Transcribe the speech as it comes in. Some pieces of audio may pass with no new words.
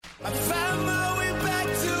I found my way back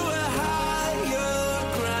to a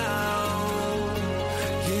higher ground.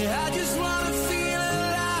 Yeah, I just want to feel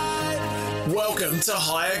alive. Welcome to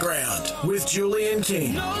Higher Ground with Julian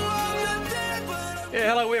King. No, I'm not there, but I'm Yeah,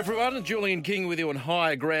 hello everyone. Julian King with you on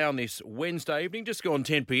Higher Ground this Wednesday evening, just gone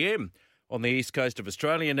 10 p.m. on the east coast of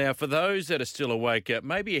Australia. Now, for those that are still awake,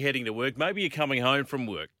 maybe you're heading to work, maybe you're coming home from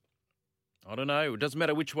work. I don't know. It doesn't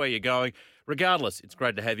matter which way you're going. Regardless, it's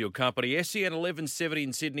great to have your company. SEN 1170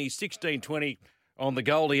 in Sydney, 1620 on the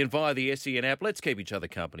Goldie and via the SEN app. Let's keep each other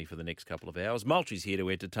company for the next couple of hours. Mulchi's here to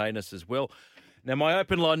entertain us as well. Now, my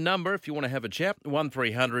open line number, if you want to have a chat,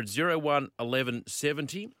 1300 01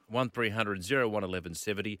 1170, 1300 01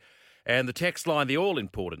 1170. And the text line, the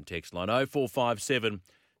all-important text line, 0457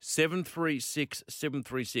 736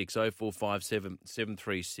 736, 0457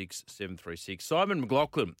 736 736. Simon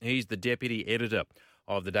McLaughlin, he's the Deputy Editor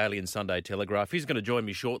of the Daily and Sunday Telegraph. He's going to join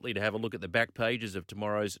me shortly to have a look at the back pages of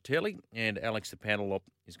tomorrow's telly. And Alex the Panelop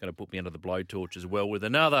is going to put me under the blowtorch as well with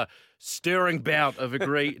another stirring bout of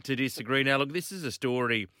agree to disagree. Now, look, this is a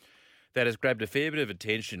story that has grabbed a fair bit of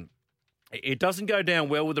attention. It doesn't go down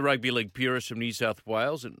well with the rugby league purists from New South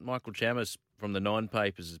Wales, and Michael Chammas from the Nine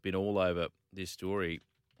Papers has been all over this story.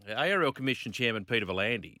 ARL Commission Chairman Peter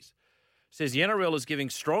V'landys says the NRL is giving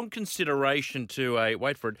strong consideration to a,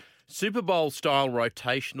 wait for it, Super Bowl-style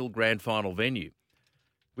rotational grand final venue,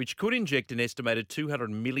 which could inject an estimated $200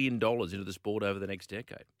 million into the sport over the next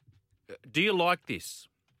decade. Do you like this?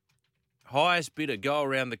 Highest bidder, go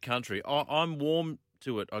around the country. I'm warm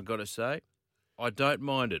to it, I've got to say. I don't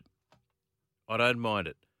mind it. I don't mind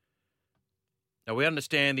it. Now, we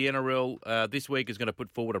understand the NRL this week is going to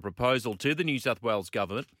put forward a proposal to the New South Wales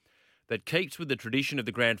government that keeps with the tradition of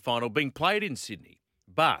the grand final being played in Sydney.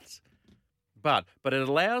 But it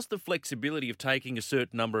allows the flexibility of taking a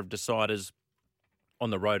certain number of deciders on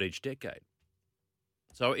the road each decade.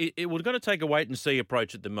 So we're going to take a wait-and-see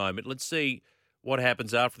approach at the moment. Let's see what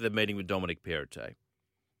happens after the meeting with Dominic Perrottet.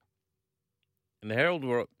 And the Herald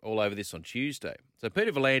were all over this on Tuesday. So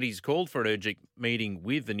Peter V'landys called for an urgent meeting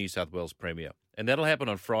with the New South Wales Premier, and that'll happen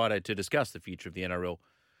on Friday to discuss the future of the NRL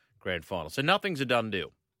Grand Final. So nothing's a done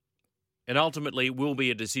deal. And ultimately will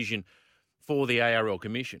be a decision for the ARL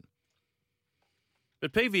Commission.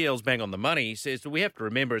 But PVL's bang on the money. He says that we have to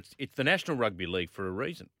remember it's the National Rugby League for a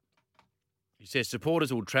reason. He says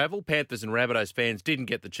supporters will travel. Panthers and Rabbitohs fans didn't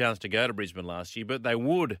get the chance to go to Brisbane last year, but they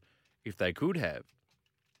would if they could have.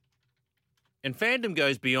 And fandom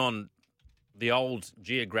goes beyond the old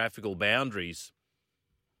geographical boundaries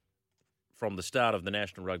from the start of the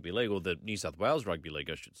National Rugby League, or the New South Wales Rugby League,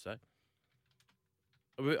 I should say.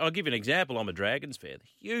 I'll give you an example. I'm a Dragons fan.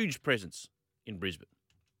 Huge presence in Brisbane.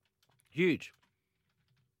 Huge.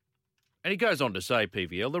 And he goes on to say,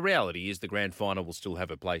 PVL, the reality is the grand final will still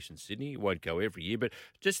have a place in Sydney. It won't go every year, but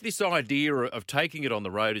just this idea of taking it on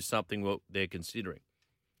the road is something they're considering.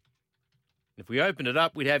 If we open it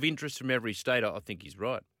up, we'd have interest from every state. I think he's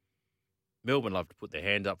right. Melbourne love to put their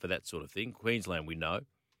hand up for that sort of thing. Queensland, we know.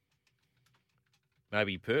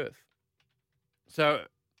 Maybe Perth. So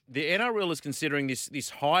the NRL is considering this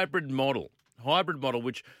hybrid model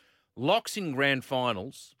which locks in grand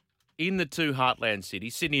finals in the two heartland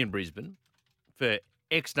cities, Sydney and Brisbane, for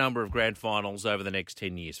X number of grand finals over the next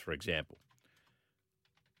 10 years, for example.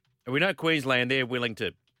 And we know Queensland, they're willing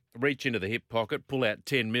to reach into the hip pocket, pull out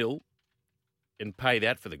 10 mil and pay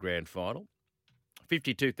that for the grand final.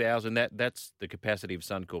 52,000, that's the capacity of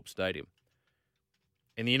Suncorp Stadium.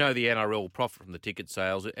 And you know the NRL will profit from the ticket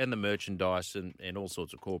sales and the merchandise and all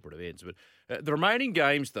sorts of corporate events. But the remaining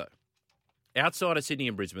games, though, outside of Sydney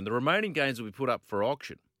and Brisbane, the remaining games will be put up for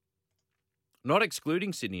auction. Not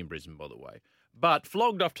excluding Sydney and Brisbane, by the way, but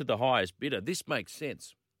flogged off to the highest bidder. This makes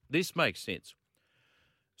sense.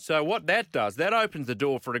 So what that does, that opens the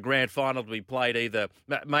door for a grand final to be played either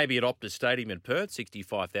maybe at Optus Stadium in Perth,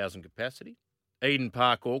 65,000 capacity, Eden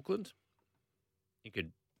Park, Auckland. You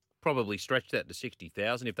could probably stretch that to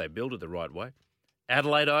 60,000 if they build it the right way.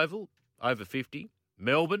 Adelaide Oval, over 50.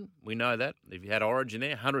 Melbourne, we know that. If you had Origin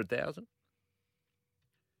there, 100,000.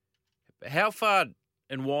 How far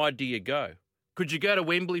and wide do you go? Could you go to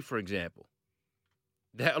Wembley, for example?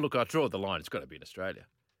 Look, I draw the line. It's got to be in Australia.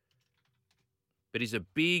 But he's a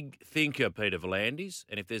big thinker, Peter V'landys,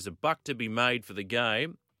 and if there's a buck to be made for the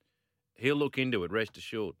game, he'll look into it, rest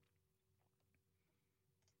assured.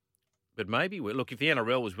 But maybe, look, if the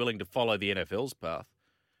NRL was willing to follow the NFL's path,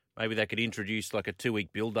 maybe they could introduce like a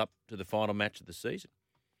 2-week build-up to the final match of the season.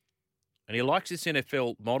 And he likes this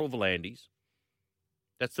NFL model, V'landys,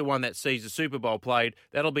 That's the one that sees the Super Bowl played.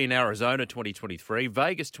 That'll be in Arizona 2023,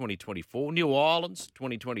 Vegas 2024, New Orleans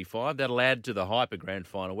 2025. That'll add to the hype of Grand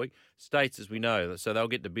Final week. States, as we know, so they'll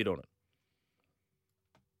get the bid on it.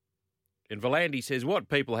 And Volandy says what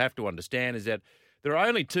people have to understand is that there are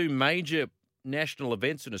only two major national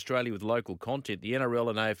events in Australia with local content, the NRL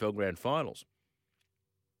and AFL Grand Finals.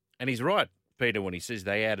 And he's right, Peter, when he says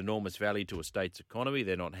they add enormous value to a state's economy.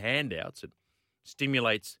 They're not handouts. It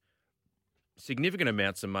stimulates significant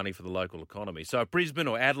amounts of money for the local economy. So if Brisbane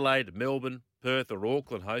or Adelaide, Melbourne, Perth or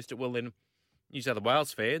Auckland host it, well then New South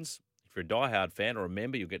Wales fans, if you're a diehard fan or a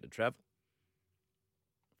member, you'll get to travel,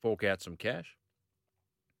 fork out some cash,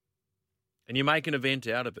 and you make an event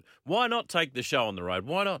out of it. Why not take the show on the road?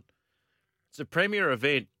 Why not? It's a premier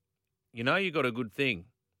event. You know you got a good thing.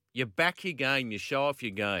 You back your game, you show off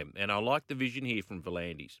your game. And I like the vision here from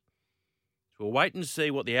Volandis. So we'll wait and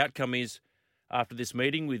see what the outcome is after this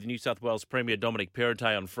meeting with New South Wales Premier Dominic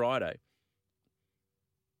Perrottet on Friday.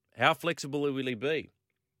 How flexible will he be?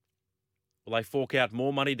 Will they fork out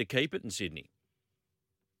more money to keep it in Sydney?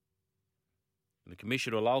 And the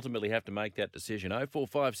Commission will ultimately have to make that decision.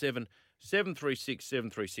 0457 736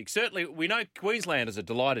 736. Certainly, we know Queenslanders are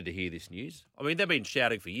delighted to hear this news. I mean, they've been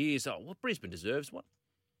shouting for years, oh, well, Brisbane deserves one.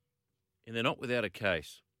 And they're not without a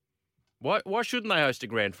case. Why shouldn't they host a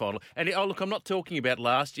grand final? And, oh, look, I'm not talking about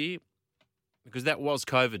last year because that was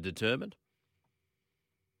COVID determined.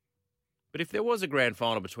 But if there was a grand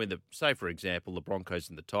final between say, for example, the Broncos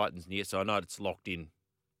and the Titans, and yes, I know it's locked in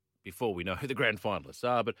before we know who the grand finalists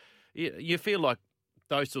are, but you feel like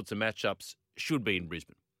those sorts of matchups should be in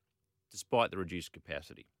Brisbane, despite the reduced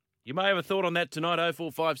capacity. You may have a thought on that tonight,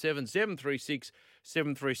 0457 736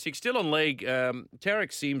 736. Still on league,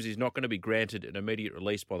 Tarek Sims is not going to be granted an immediate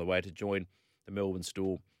release, by the way, to join the Melbourne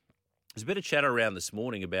Storm. There's a bit of chatter around this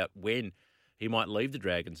morning about when he might leave the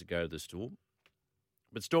Dragons to go to the Storm.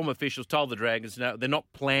 But Storm officials told the Dragons no, they're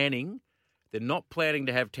not planning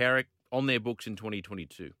to have Tarek on their books in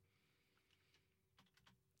 2022.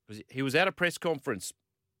 He was at a press conference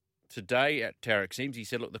today at Tarek Sims. He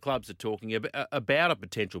said, look, the clubs are talking about a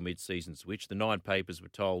potential mid-season switch. The Nine papers were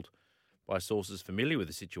told by sources familiar with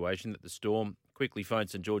the situation that the Storm quickly phoned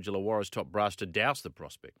St George Illawarra's top brass to douse the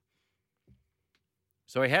prospect.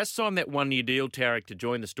 So he has signed that one-year deal, Tarek, to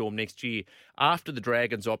join the Storm next year after the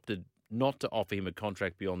Dragons opted not to offer him a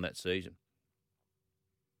contract beyond that season.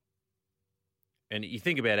 And you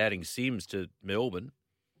think about adding Sims to Melbourne,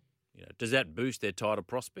 does that boost their title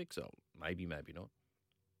prospects? Oh, maybe, maybe not.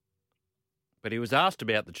 But he was asked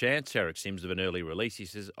about the chance, Tarek Sims, of an early release. He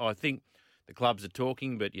says, I think the clubs are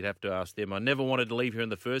talking, but you'd have to ask them. I never wanted to leave here in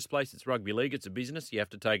the first place. It's rugby league. It's a business. You have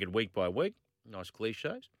to take it week by week. Nice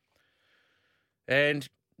cliches. And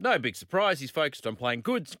no big surprise, he's focused on playing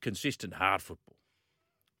good, consistent, hard football.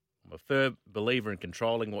 I'm a firm believer in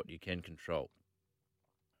controlling what you can control.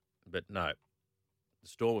 But no, the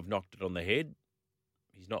Storm have knocked it on the head.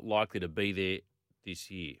 He's not likely to be there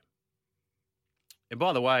this year. And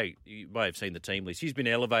by the way, you may have seen the team list. He's been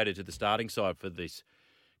elevated to the starting side for this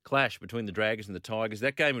clash between the Dragons and the Tigers.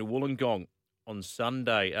 That game in Wollongong on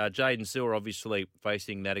Sunday. Jaden Sewer obviously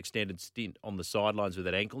facing that extended stint on the sidelines with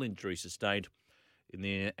that ankle injury sustained in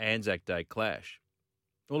the Anzac Day clash.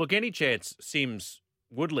 Well, look, any chance Sims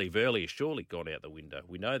would leave early is surely gone out the window.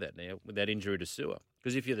 We know that now with that injury to Sewer.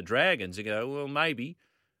 Because if you're the Dragons, you go, well, maybe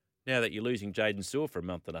now that you're losing Jaden Sewer for a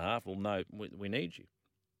month and a half, well, no, we need you.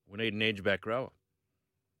 We need an edge back rower.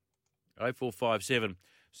 0457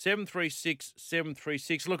 736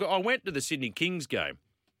 736. Look, I went to the Sydney Kings game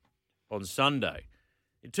on Sunday.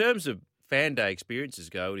 In terms of fan day experiences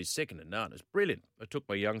go, it is second to none. It's brilliant. I took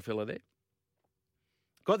my young fella there.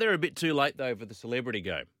 Got there a bit too late, though, for the celebrity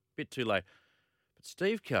game. A bit too late. But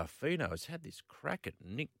Steve Carfino has had this crack at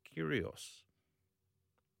Nick Kyrgios.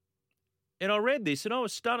 And I read this and I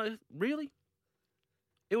was stunned. Really?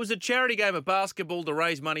 It was a charity game of basketball to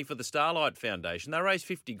raise money for the Starlight Foundation. They raised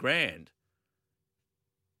 $50,000.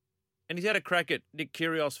 And he's had a crack at Nick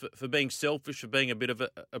Kyrgios for being selfish, for being a bit of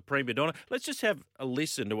a prima donna. Let's just have a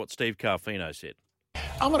listen to what Steve Carfino said.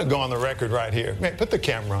 I'm going to go on the record right here. Man, put the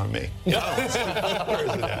camera on me. Where is it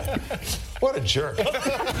at? What a jerk.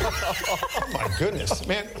 Oh, my goodness.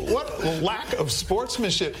 Man, what lack of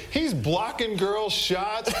sportsmanship. He's blocking girls'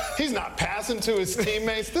 shots. He's not passing to his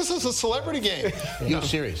teammates. This is a celebrity game. You're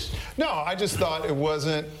serious? No, I just thought it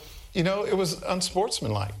wasn't, it was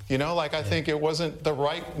unsportsmanlike. I think it wasn't the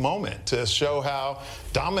right moment to show how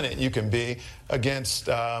dominant you can be against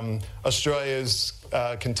Australia's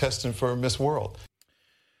contestant for Miss World.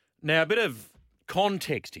 Now, a bit of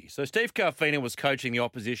context here. So Steve Carfino was coaching the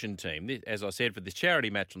opposition team, as I said, for this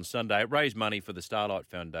charity match on Sunday. It raised money for the Starlight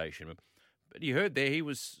Foundation. But you heard there he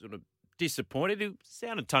was sort of disappointed. He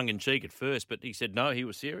sounded tongue-in-cheek at first, but he said no, he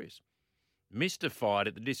was serious. Mystified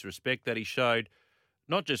at the disrespect that he showed,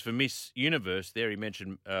 not just for Miss Universe. There he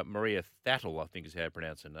mentioned Maria Thattel, I think is how you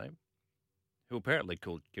pronounce her name, who apparently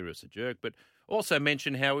called Kyrgios a jerk, but also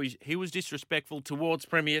mentioned how he was disrespectful towards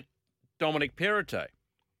Premier Dominic Perrottet.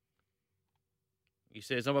 He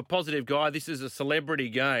says, I'm a positive guy. This is a celebrity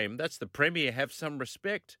game. That's the Premier. Have some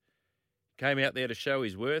respect. Came out there to show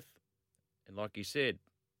his worth. And like he said,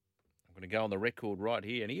 I'm going to go on the record right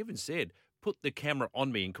here. And he even said, put the camera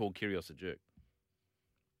on me and call Kyrgios a jerk.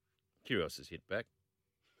 Kyrgios has hit back.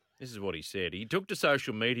 This is what he said. He took to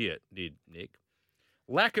social media, did Nick.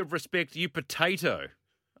 Lack of respect, you potato.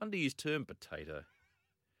 Underused term, potato.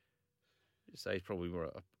 You say he's probably more,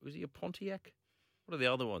 was he a Pontiac? What are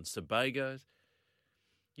the other ones? Sebagos?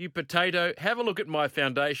 You potato, have a look at my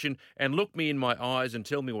foundation and look me in my eyes and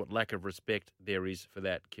tell me what lack of respect there is for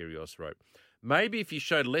that, Kyrgios wrote. Maybe if you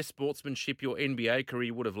showed less sportsmanship, your NBA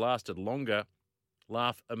career would have lasted longer.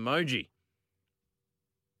 Laugh emoji.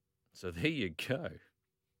 So there you go.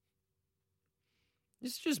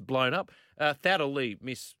 This is just blown up. Thattel Lee,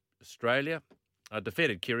 Miss Australia,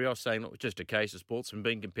 defended Kyrgios, saying it was just a case of sportsmen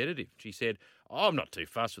being competitive. She said, I'm not too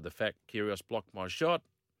fussed with the fact Kyrgios blocked my shot.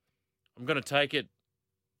 I'm going to take it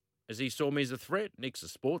as he saw me as a threat. Nick's a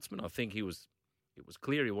sportsman. I think it was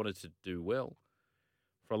clear he wanted to do well.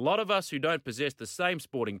 For a lot of us who don't possess the same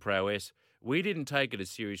sporting prowess, we didn't take it as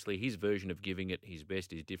seriously. His version of giving it his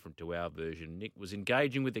best is different to our version. Nick was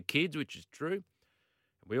engaging with the kids, which is true.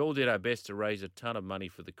 We all did our best to raise a ton of money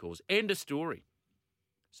for the cause. End of story.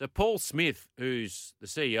 So Paul Smith, who's the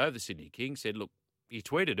CEO of the Sydney Kings, said, look, he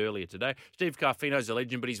tweeted earlier today, Steve Carfino's a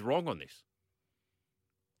legend, but he's wrong on this.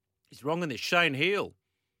 He's wrong on this. Shane Heal,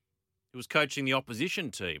 who was coaching the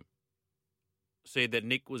opposition team, said that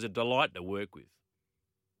Nick was a delight to work with.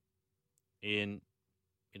 In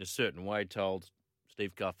a certain way, told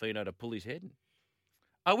Steve Carfino to pull his head in.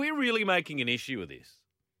 Are we really making an issue of this?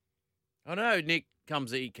 I know Nick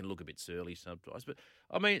he can look a bit surly sometimes, but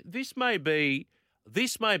I mean, this may be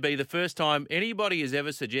the first time anybody has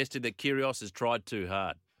ever suggested that Kyrgios has tried too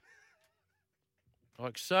hard.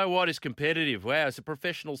 Like, so what is competitive? Wow, it's a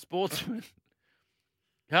professional sportsman.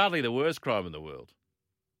 Hardly the worst crime in the world.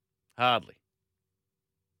 Hardly.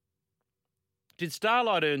 Did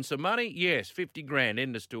Starlight earn some money? Yes, 50 grand,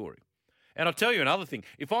 end of story. And I'll tell you another thing.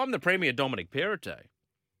 If I'm the Premier Dominic Perrottet,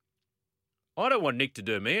 I don't want Nick to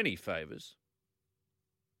do me any favours.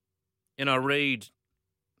 And I read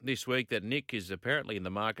this week that Nick is apparently in the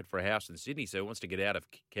market for a house in Sydney, so he wants to get out of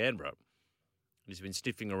Canberra. He's been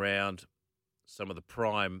sniffing around some of the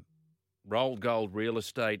prime rolled gold real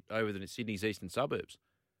estate over the Sydney's eastern suburbs.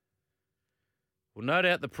 Well, no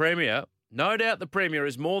doubt the Premier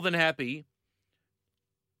is more than happy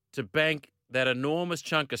to bank that enormous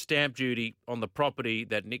chunk of stamp duty on the property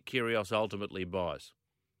that Nick Kyrgios ultimately buys.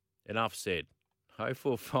 Enough said.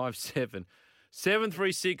 0457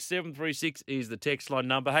 736 736 is the text line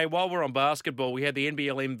number. Hey, while we're on basketball, we had the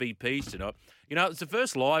NBL MVPs tonight. You know, it's the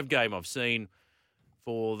first live game I've seen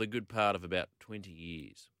for the good part of about 20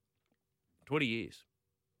 years. 20 years.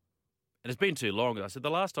 And it's been too long. I said the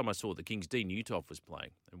last time I saw the Kings, Dean Uthoff was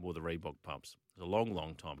playing and wore the Reebok pumps. It was a long,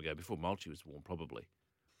 long time ago, before Mulchi was worn, probably.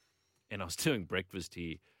 And I was doing breakfast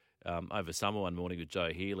here over summer one morning with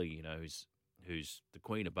Joe Healy, you know, who's the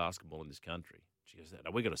queen of basketball in this country. She goes,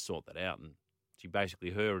 no, we've got to sort that out. And she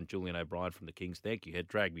basically, her and Julian O'Brien from the Kings, thank you, had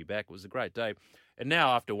dragged me back. It was a great day. And now,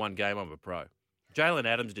 after one game, I'm a pro. Jalen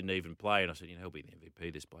Adams didn't even play, and I said, you know, he'll be the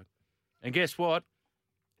MVP, this bloke. And guess what?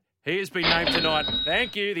 He has been named tonight.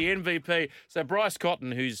 Thank you, the MVP. So Bryce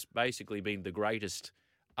Cotton, who's basically been the greatest,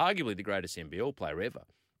 arguably the greatest NBL player ever,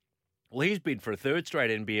 well, he's bid for a third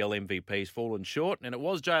straight NBL MVP. He's fallen short, and it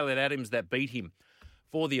was Jalen Adams that beat him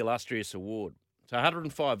for the illustrious award. So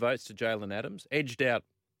 105 votes to Jalen Adams, edged out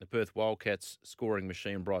the Perth Wildcats scoring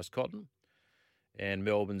machine Bryce Cotton and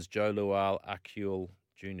Melbourne's Joe Lual-Acuil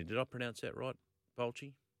Jr. Did I pronounce that right,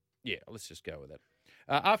 Bolchi? Yeah, let's just go with that.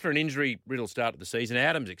 After an injury-riddled start of the season,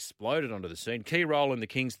 Adams exploded onto the scene. Key role in the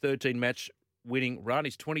Kings' 13-match winning run.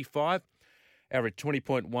 He's 25, averaged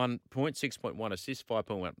 20.1 points, 6.1 assists,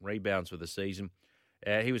 5.1 rebounds for the season.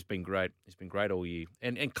 He's been great. He's been great all year.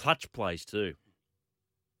 And clutch plays too.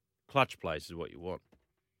 Clutch plays is what you want.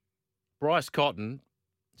 Bryce Cotton,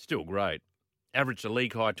 still great. Averaged a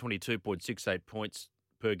league-high 22.68 points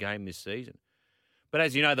per game this season. But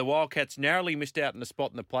as you know, the Wildcats narrowly missed out on a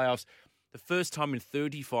spot in the playoffs the first time in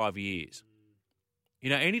 35 years. You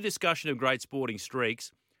know, any discussion of great sporting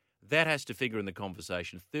streaks, that has to figure in the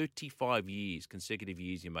conversation. 35 years, consecutive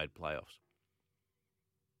years you made playoffs.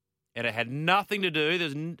 And it had nothing to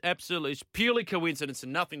do, absolutely, it's purely coincidence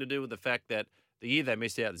and nothing to do with the fact that the year they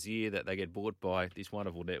miss out is the year that they get bought by this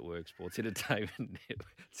wonderful network, Sports Entertainment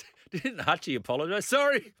Network. Didn't Hutchie apologise?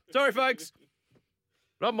 Sorry, folks.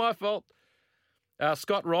 Not my fault.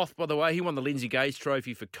 Scott Roth, by the way, he won the Lindsay Gage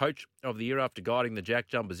Trophy for Coach of the Year after guiding the Jack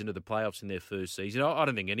Jumpers into the playoffs in their first season. I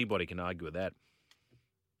don't think anybody can argue with that.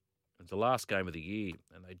 It's the last game of the year,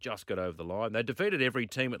 and they just got over the line. They defeated every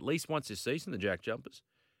team at least once this season, the Jack Jumpers.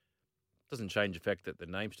 Doesn't change the fact that the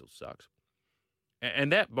name still sucks.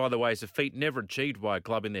 And that, by the way, is a feat never achieved by a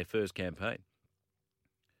club in their first campaign.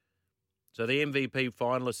 So the MVP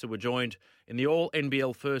finalists who were joined in the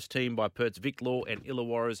All-NBL first team by Perth's Vic Law and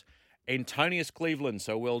Illawarra's Antonius Cleveland.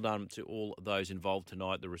 So well done to all those involved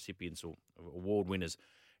tonight, the recipients or award winners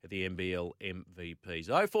at the NBL MVPs.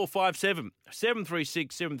 0457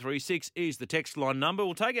 736 736 is the text line number.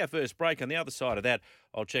 We'll take our first break. On the other side of that,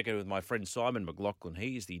 I'll check in with my friend Simon McLaughlin.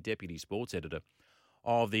 He is the Deputy Sports Editor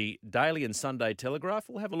of the Daily and Sunday Telegraph.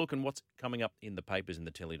 We'll have a look at what's coming up in the papers and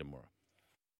the telly tomorrow.